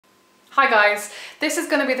Hi guys, this is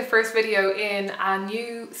going to be the first video in a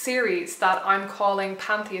new series that I'm calling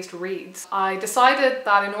Pantheist Reads. I decided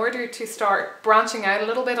that in order to start branching out a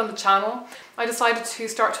little bit on the channel, I decided to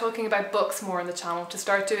start talking about books more on the channel, to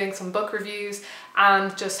start doing some book reviews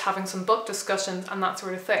and just having some book discussions and that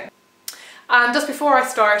sort of thing. And just before I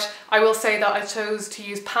start, I will say that I chose to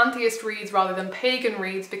use Pantheist Reads rather than Pagan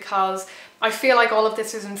Reads because I feel like all of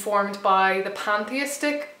this is informed by the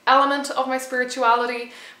pantheistic element of my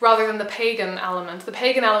spirituality rather than the pagan element. The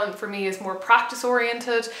pagan element for me is more practice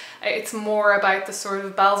oriented. It's more about the sort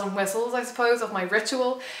of bells and whistles, I suppose, of my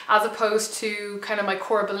ritual, as opposed to kind of my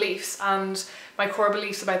core beliefs and my core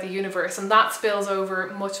beliefs about the universe. And that spills over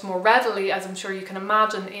much more readily, as I'm sure you can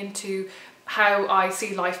imagine, into how I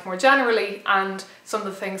see life more generally and some of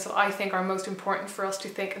the things that I think are most important for us to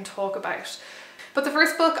think and talk about. But the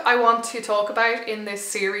first book I want to talk about in this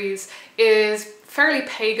series is fairly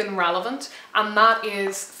pagan relevant, and that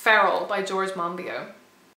is Feral by George Monbiot.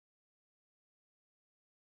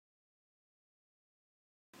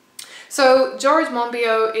 So George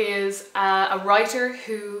Monbiot is a writer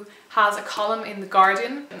who has a column in The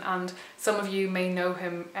Guardian, and some of you may know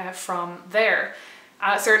him from there.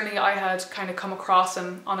 Certainly I had kind of come across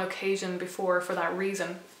him on occasion before for that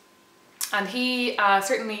reason. And he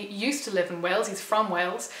certainly used to live in Wales. He's from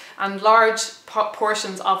Wales, and large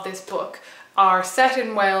portions of this book are set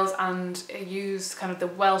in Wales and use kind of the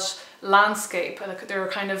Welsh landscape. There are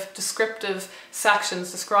kind of descriptive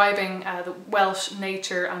sections describing the Welsh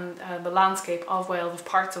nature and the landscape of Wales, of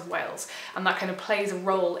parts of Wales, and that kind of plays a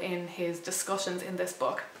role in his discussions in this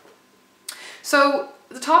book. So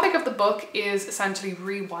the topic of the book is essentially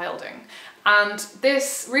rewilding. And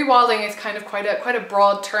this rewilding is kind of quite a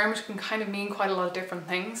broad term, which can kind of mean quite a lot of different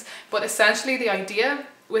things. But essentially the idea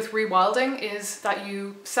with rewilding is that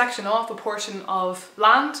you section off a portion of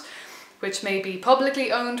land, which may be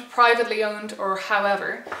publicly owned, privately owned, or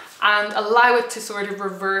however, and allow it to sort of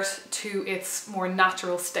revert to its more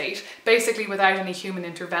natural state, basically without any human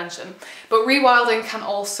intervention. But rewilding can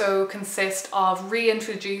also consist of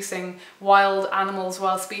reintroducing wild animals,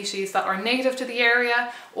 wild species that are native to the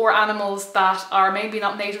area, or animals that are maybe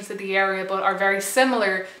not native to the area but are very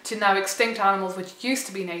similar to now extinct animals which used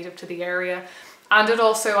to be native to the area. And it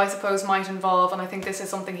also, I suppose, might involve, and I think this is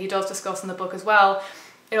something he does discuss in the book as well,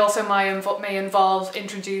 it also may involve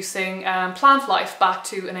introducing plant life back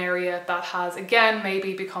to an area that has again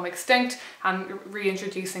maybe become extinct and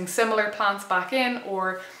reintroducing similar plants back in,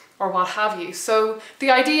 or what have you. So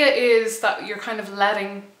the idea is that you're kind of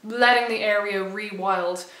letting the area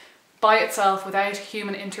rewild by itself without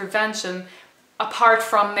human intervention, apart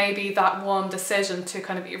from maybe that one decision to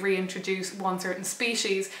kind of reintroduce one certain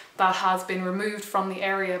species that has been removed from the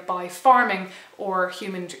area by farming or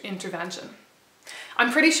human intervention.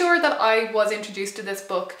 I'm pretty sure that I was introduced to this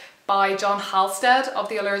book by John Halstead of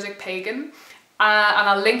The Allergic Pagan, and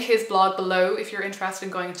I'll link his blog below if you're interested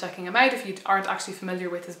in going and checking him out. If you aren't actually familiar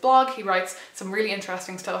with his blog, he writes some really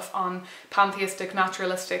interesting stuff on pantheistic,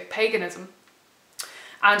 naturalistic paganism.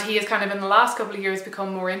 And he has kind of in the last couple of years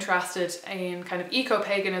become more interested in kind of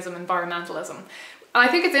eco-paganism, environmentalism. And I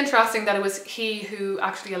think it's interesting that it was he who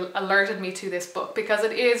actually alerted me to this book, because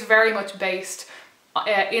it is very much based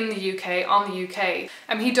in the UK, on the UK.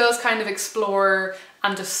 He does kind of explore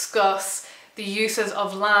and discuss the uses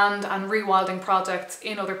of land and rewilding projects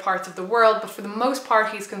in other parts of the world, but for the most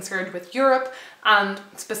part he's concerned with Europe and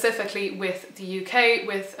specifically with the UK,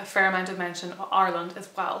 with a fair amount of mention of Ireland as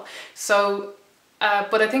well. So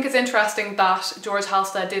but I think it's interesting that George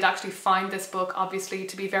Halstead did actually find this book obviously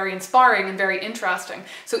to be very inspiring and very interesting.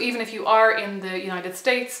 So even if you are in the United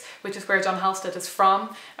States, which is where John Halstead is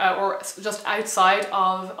from, or just outside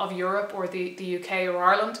of Europe or the UK or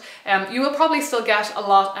Ireland, you will probably still get a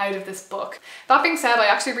lot out of this book. That being said, I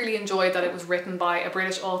actually really enjoyed that it was written by a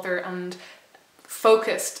British author and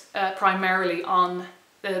focused primarily on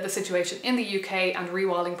the situation in the UK and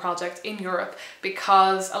rewilding projects in Europe,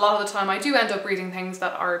 because a lot of the time I do end up reading things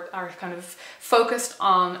that are kind of focused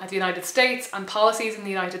on the United States and policies in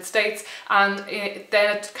the United States, and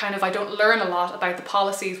then it kind of, I don't learn a lot about the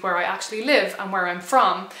policies where I actually live and where I'm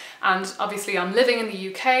from. And obviously I'm living in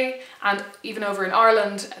the UK, and even over in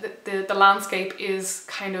Ireland the landscape is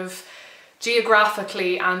kind of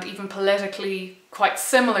geographically and even politically quite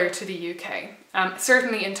similar to the UK.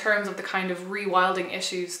 Certainly in terms of the kind of rewilding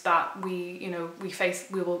issues that we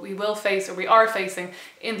will face or we are facing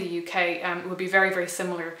in the UK, it would be very, very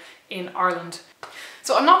similar in Ireland.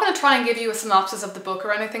 So I'm not going to try and give you a synopsis of the book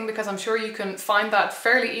or anything, because I'm sure you can find that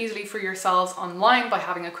fairly easily for yourselves online by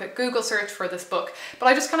having a quick Google search for this book. But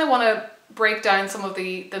I just kind of want to break down some of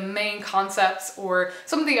the main concepts or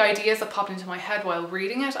some of the ideas that popped into my head while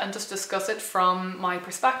reading it, and just discuss it from my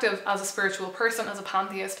perspective as a spiritual person, as a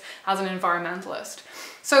pantheist, as an environmentalist.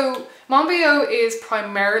 So Monbiot is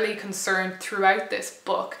primarily concerned throughout this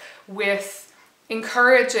book with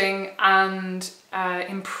encouraging and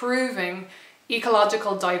improving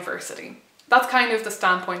ecological diversity. That's kind of the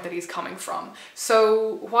standpoint that he's coming from.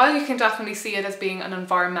 So while you can definitely see it as being an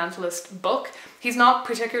environmentalist book, he's not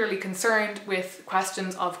particularly concerned with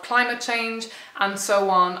questions of climate change and so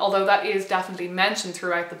on, although that is definitely mentioned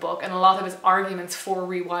throughout the book, and a lot of his arguments for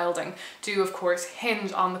rewilding do of course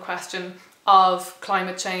hinge on the question of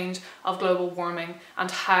climate change, of global warming,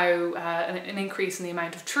 and how an increase in the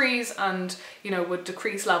amount of trees and, you know, would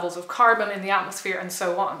decrease levels of carbon in the atmosphere and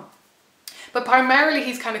so on. But primarily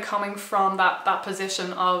he's kind of coming from that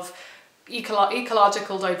position of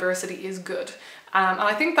ecological diversity is good. And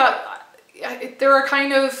I think that there are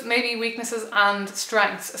kind of maybe weaknesses and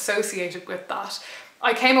strengths associated with that.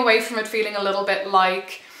 I came away from it feeling a little bit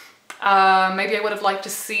like maybe I would have liked to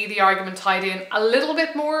see the argument tied in a little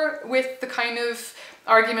bit more with the kind of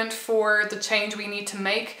argument for the change we need to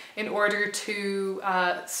make in order to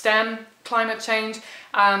stem climate change,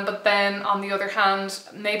 but then on the other hand,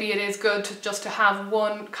 maybe it is good to have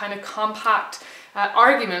one kind of compact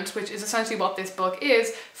argument, which is essentially what this book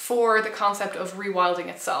is, for the concept of rewilding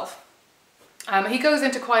itself. He goes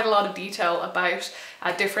into quite a lot of detail about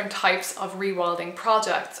different types of rewilding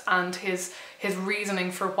projects and his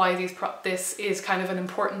reasoning for why this is kind of an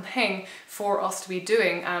important thing for us to be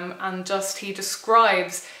doing, and just he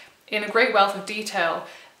describes in a great wealth of detail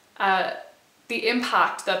the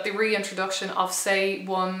impact that the reintroduction of, say,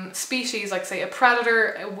 one species, like say a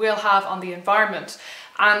predator, will have on the environment.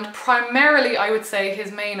 And primarily I would say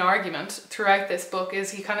his main argument throughout this book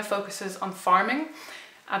is he kind of focuses on farming,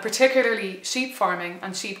 particularly sheep farming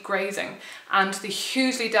and sheep grazing, and the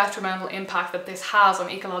hugely detrimental impact that this has on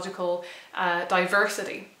ecological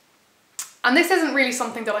diversity. And this isn't really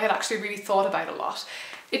something that I had actually really thought about a lot.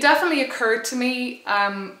 It definitely occurred to me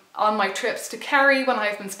on my trips to Kerry, when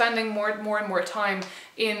I've been spending more and more time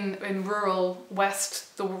in the rural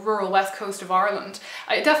west coast of Ireland.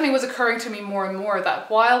 It definitely was occurring to me more and more that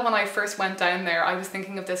while when I first went down there, I was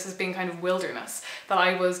thinking of this as being kind of wilderness, that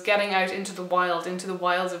I was getting out into the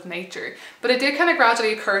wilds of nature. But it did kind of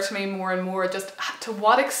gradually occur to me more and more just to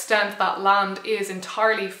what extent that land is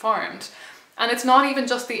entirely farmed. And it's not even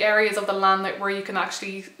just the areas of the land where you can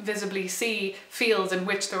actually visibly see fields in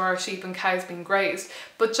which there are sheep and cows being grazed,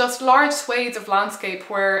 but just large swathes of landscape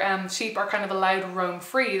where sheep are kind of allowed to roam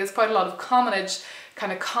free. There's quite a lot of commonage,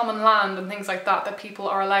 kind of common land and things like that people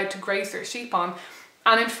are allowed to graze their sheep on.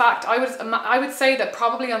 And in fact, I would say that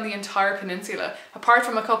probably on the entire peninsula, apart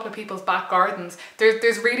from a couple of people's back gardens,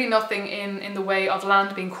 there's really nothing in the way of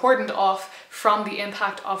land being cordoned off from the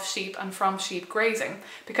impact of sheep and from sheep grazing,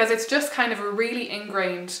 because it's just kind of a really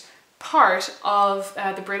ingrained part of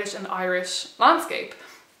the British and Irish landscape.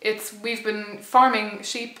 We've been farming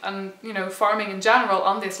sheep and, you know, farming in general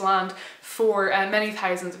on this land for many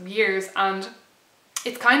thousands of years, and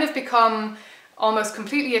it's kind of become almost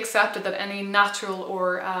completely accepted that any natural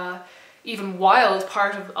or even wild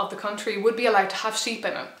part of the country would be allowed to have sheep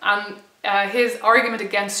in it. And his argument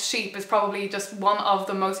against sheep is probably just one of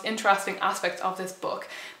the most interesting aspects of this book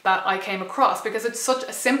that I came across, because it's such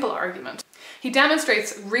a simple argument. He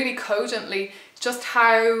demonstrates really cogently just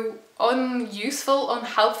how unuseful,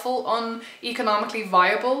 unhelpful, uneconomically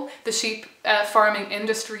viable the sheep farming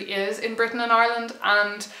industry is in Britain and Ireland,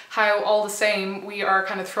 and how all the same we are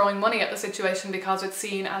kind of throwing money at the situation because it's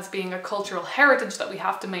seen as being a cultural heritage that we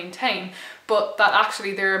have to maintain, but that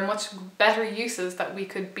actually there are much better uses that we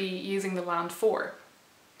could be using the land for.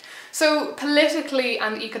 So politically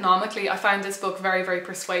and economically, I found this book very, very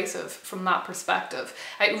persuasive from that perspective.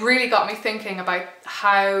 It really got me thinking about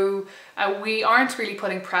how we aren't really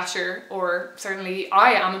putting pressure, or certainly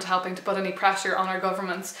I aren't helping to put any pressure on our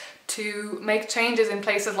governments to make changes in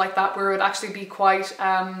places like that where it would actually be quite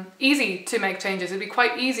easy to make changes. It'd be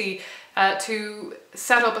quite easy to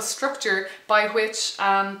set up a structure by which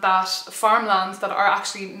that farmlands that are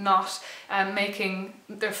actually not making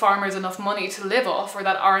their farmers enough money to live off, or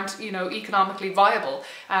that aren't, you know, economically viable,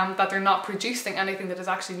 that they're not producing anything that is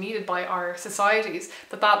actually needed by our societies,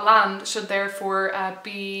 that land should therefore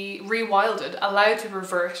be rewilded, allowed to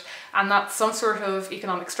revert, and that some sort of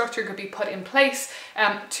economic structure could be put in place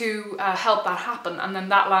to help that happen, and then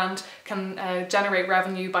that land can generate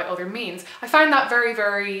revenue by other means. I find that very,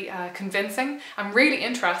 very convincing and really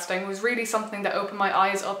interesting. It was really something that opened my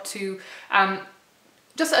eyes up to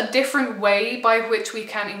just a different way by which we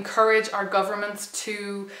can encourage our governments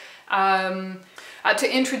to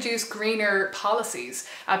to introduce greener policies,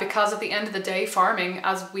 because at the end of the day, farming,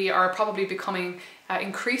 as we are probably becoming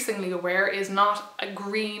increasingly aware, is not a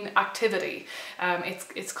green activity.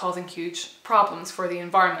 It's causing huge problems for the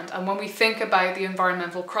environment. And when we think about the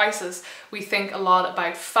environmental crisis, we think a lot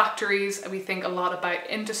about factories, we think a lot about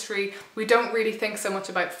industry. We don't really think so much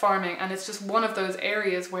about farming, and it's just one of those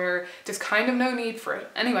areas where there's kind of no need for it.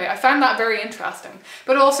 Anyway, I found that very interesting,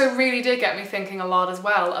 but it also really did get me thinking a lot as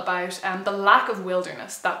well about the lack of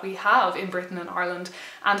wilderness that we have in Britain and Ireland,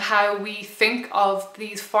 and how we think of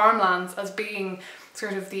these farmlands as being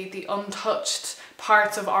sort of the untouched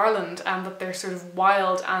parts of Ireland, and that they're sort of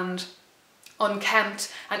wild and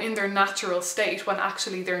unkempt and in their natural state, when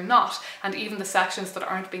actually they're not. And even the sections that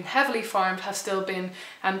aren't being heavily farmed have still been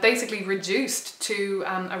basically reduced to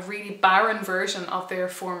a really barren version of their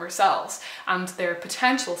former selves and their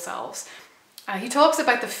potential selves. He talks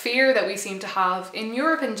about the fear that we seem to have in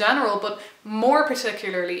Europe in general, but more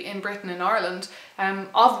particularly in Britain and Ireland,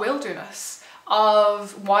 of wilderness,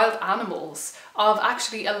 of wild animals, of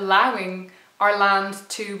actually allowing our land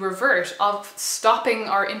to revert, of stopping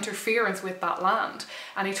our interference with that land.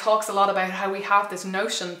 And he talks a lot about how we have this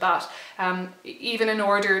notion that even in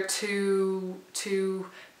order to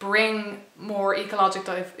bring more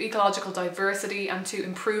ecological diversity and to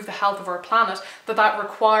improve the health of our planet, that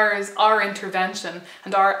requires our intervention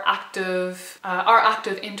and our active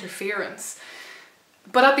interference.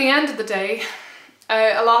 But at the end of the day,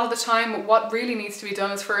 a lot of the time, what really needs to be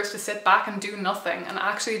done is for us to sit back and do nothing, and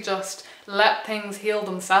actually just let things heal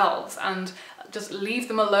themselves and just leave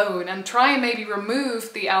them alone, and try and maybe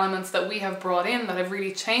remove the elements that we have brought in that have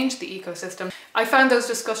really changed the ecosystem. I found those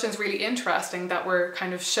discussions really interesting, that were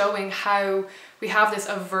kind of showing how we have this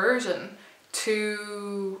aversion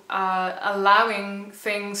to allowing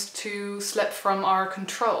things to slip from our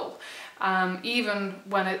control. Even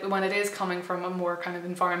when it is coming from a more kind of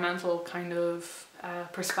environmental kind of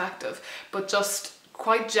perspective, but just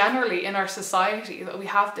quite generally in our society, that we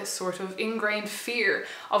have this sort of ingrained fear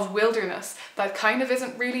of wilderness that kind of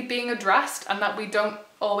isn't really being addressed, and that we don't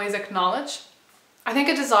always acknowledge. I think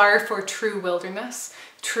a desire for true wilderness,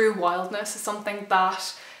 true wildness, is something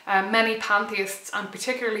that many pantheists, and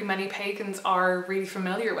particularly many pagans, are really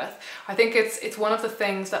familiar with. I think it's one of the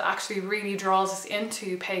things that actually really draws us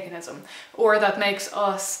into paganism, or that makes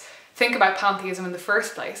us think about pantheism in the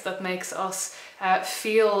first place, that makes us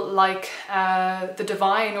feel like the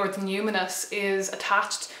divine or the numinous is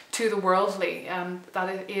attached to the worldly, that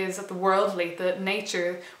it is the worldly, the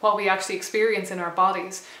nature, what we actually experience in our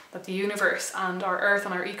bodies, that the universe and our earth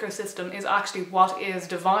and our ecosystem is actually what is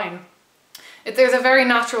divine. There's a very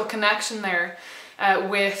natural connection there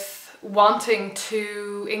with wanting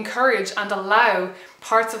to encourage and allow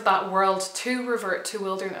parts of that world to revert to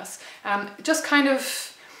wilderness. Just kind of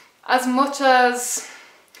as much as,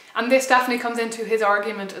 and this definitely comes into his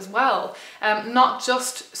argument as well, not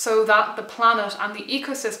just so that the planet and the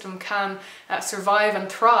ecosystem can survive and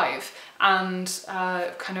thrive and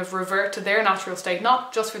kind of revert to their natural state,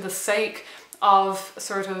 not just for the sake of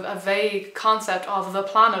sort of a vague concept of the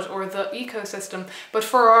planet or the ecosystem, but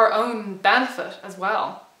for our own benefit as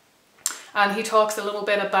well. And he talks a little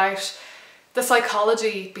bit about the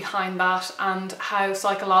psychology behind that, and how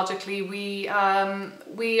psychologically we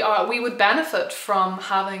would benefit from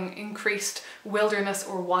having increased wilderness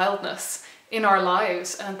or wildness in our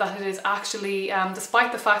lives, and that it is actually,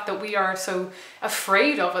 despite the fact that we are so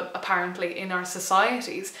afraid of it apparently in our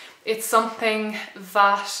societies, it's something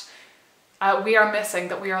that we are missing,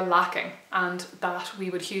 that we are lacking, and that we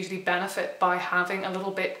would hugely benefit by having a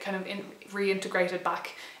little bit kind of reintegrated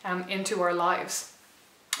back into our lives.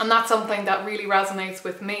 And that's something that really resonates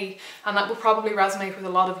with me, and that will probably resonate with a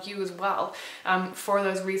lot of you as well, for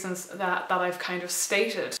those reasons that I've kind of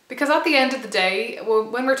stated. Because at the end of the day,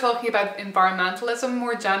 when we're talking about environmentalism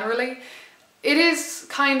more generally, it is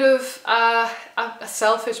kind of a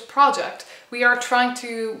selfish project. We are trying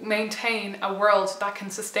to maintain a world that can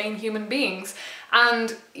sustain human beings.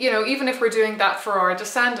 And, you know, even if we're doing that for our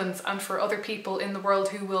descendants and for other people in the world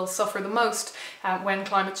who will suffer the most when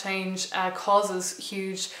climate change causes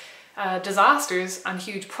huge disasters and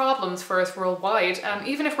huge problems for us worldwide,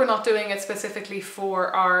 even if we're not doing it specifically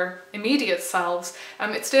for our immediate selves,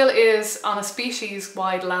 it still is on a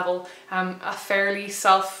species-wide level a fairly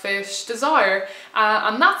selfish desire,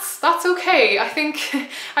 and that's okay. I think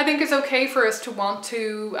it's okay for us to want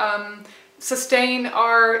to sustain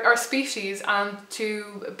our species and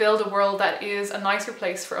to build a world that is a nicer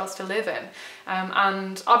place for us to live in.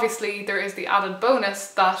 And obviously there is the added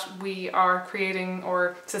bonus that we are creating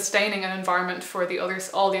or sustaining an environment for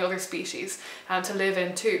all the other species to live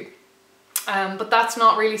in too. But that's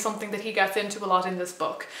not really something that he gets into a lot in this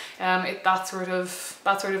book. That sort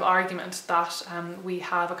of argument that we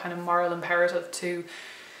have a kind of moral imperative to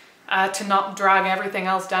not drag everything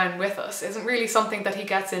else down with us isn't really something that he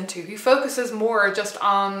gets into. He focuses more just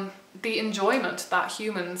on the enjoyment that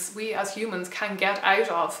we as humans can get out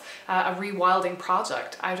of a rewilding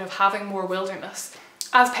project, out of having more wilderness.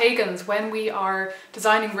 As pagans, when we are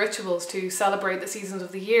designing rituals to celebrate the seasons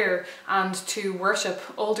of the year and to worship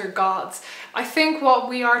older gods, I think what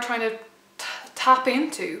we are trying to tap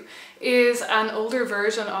into is an older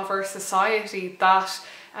version of our society that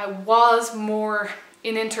was more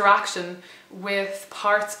in interaction with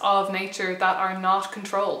parts of nature that are not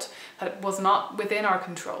controlled, that was not within our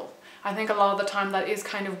control. I think a lot of the time that is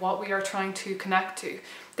kind of what we are trying to connect to.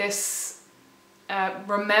 This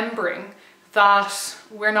remembering that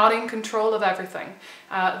we're not in control of everything,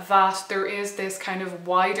 that there is this kind of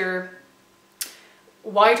wider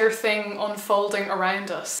thing unfolding around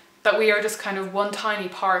us, that we are just kind of one tiny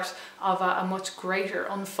part of a much greater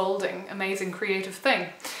unfolding, amazing creative thing.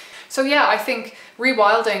 So yeah, I think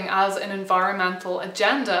rewilding as an environmental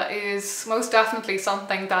agenda is most definitely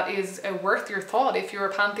something that is worth your thought if you're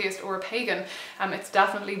a pantheist or a pagan. It's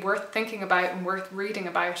definitely worth thinking about and worth reading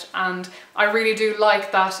about, and I really do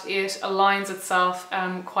like that it aligns itself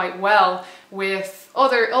quite well with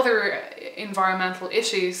other environmental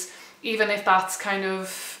issues, even if that's kind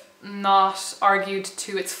of not argued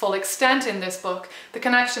to its full extent in this book. The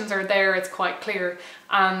connections are there, it's quite clear,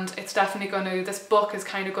 and it's definitely this book is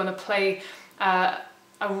kind of going to play a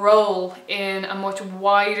role in a much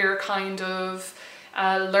wider kind of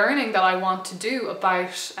learning that I want to do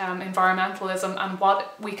about environmentalism and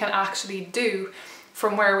what we can actually do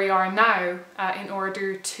from where we are now in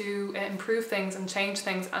order to improve things and change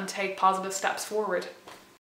things and take positive steps forward.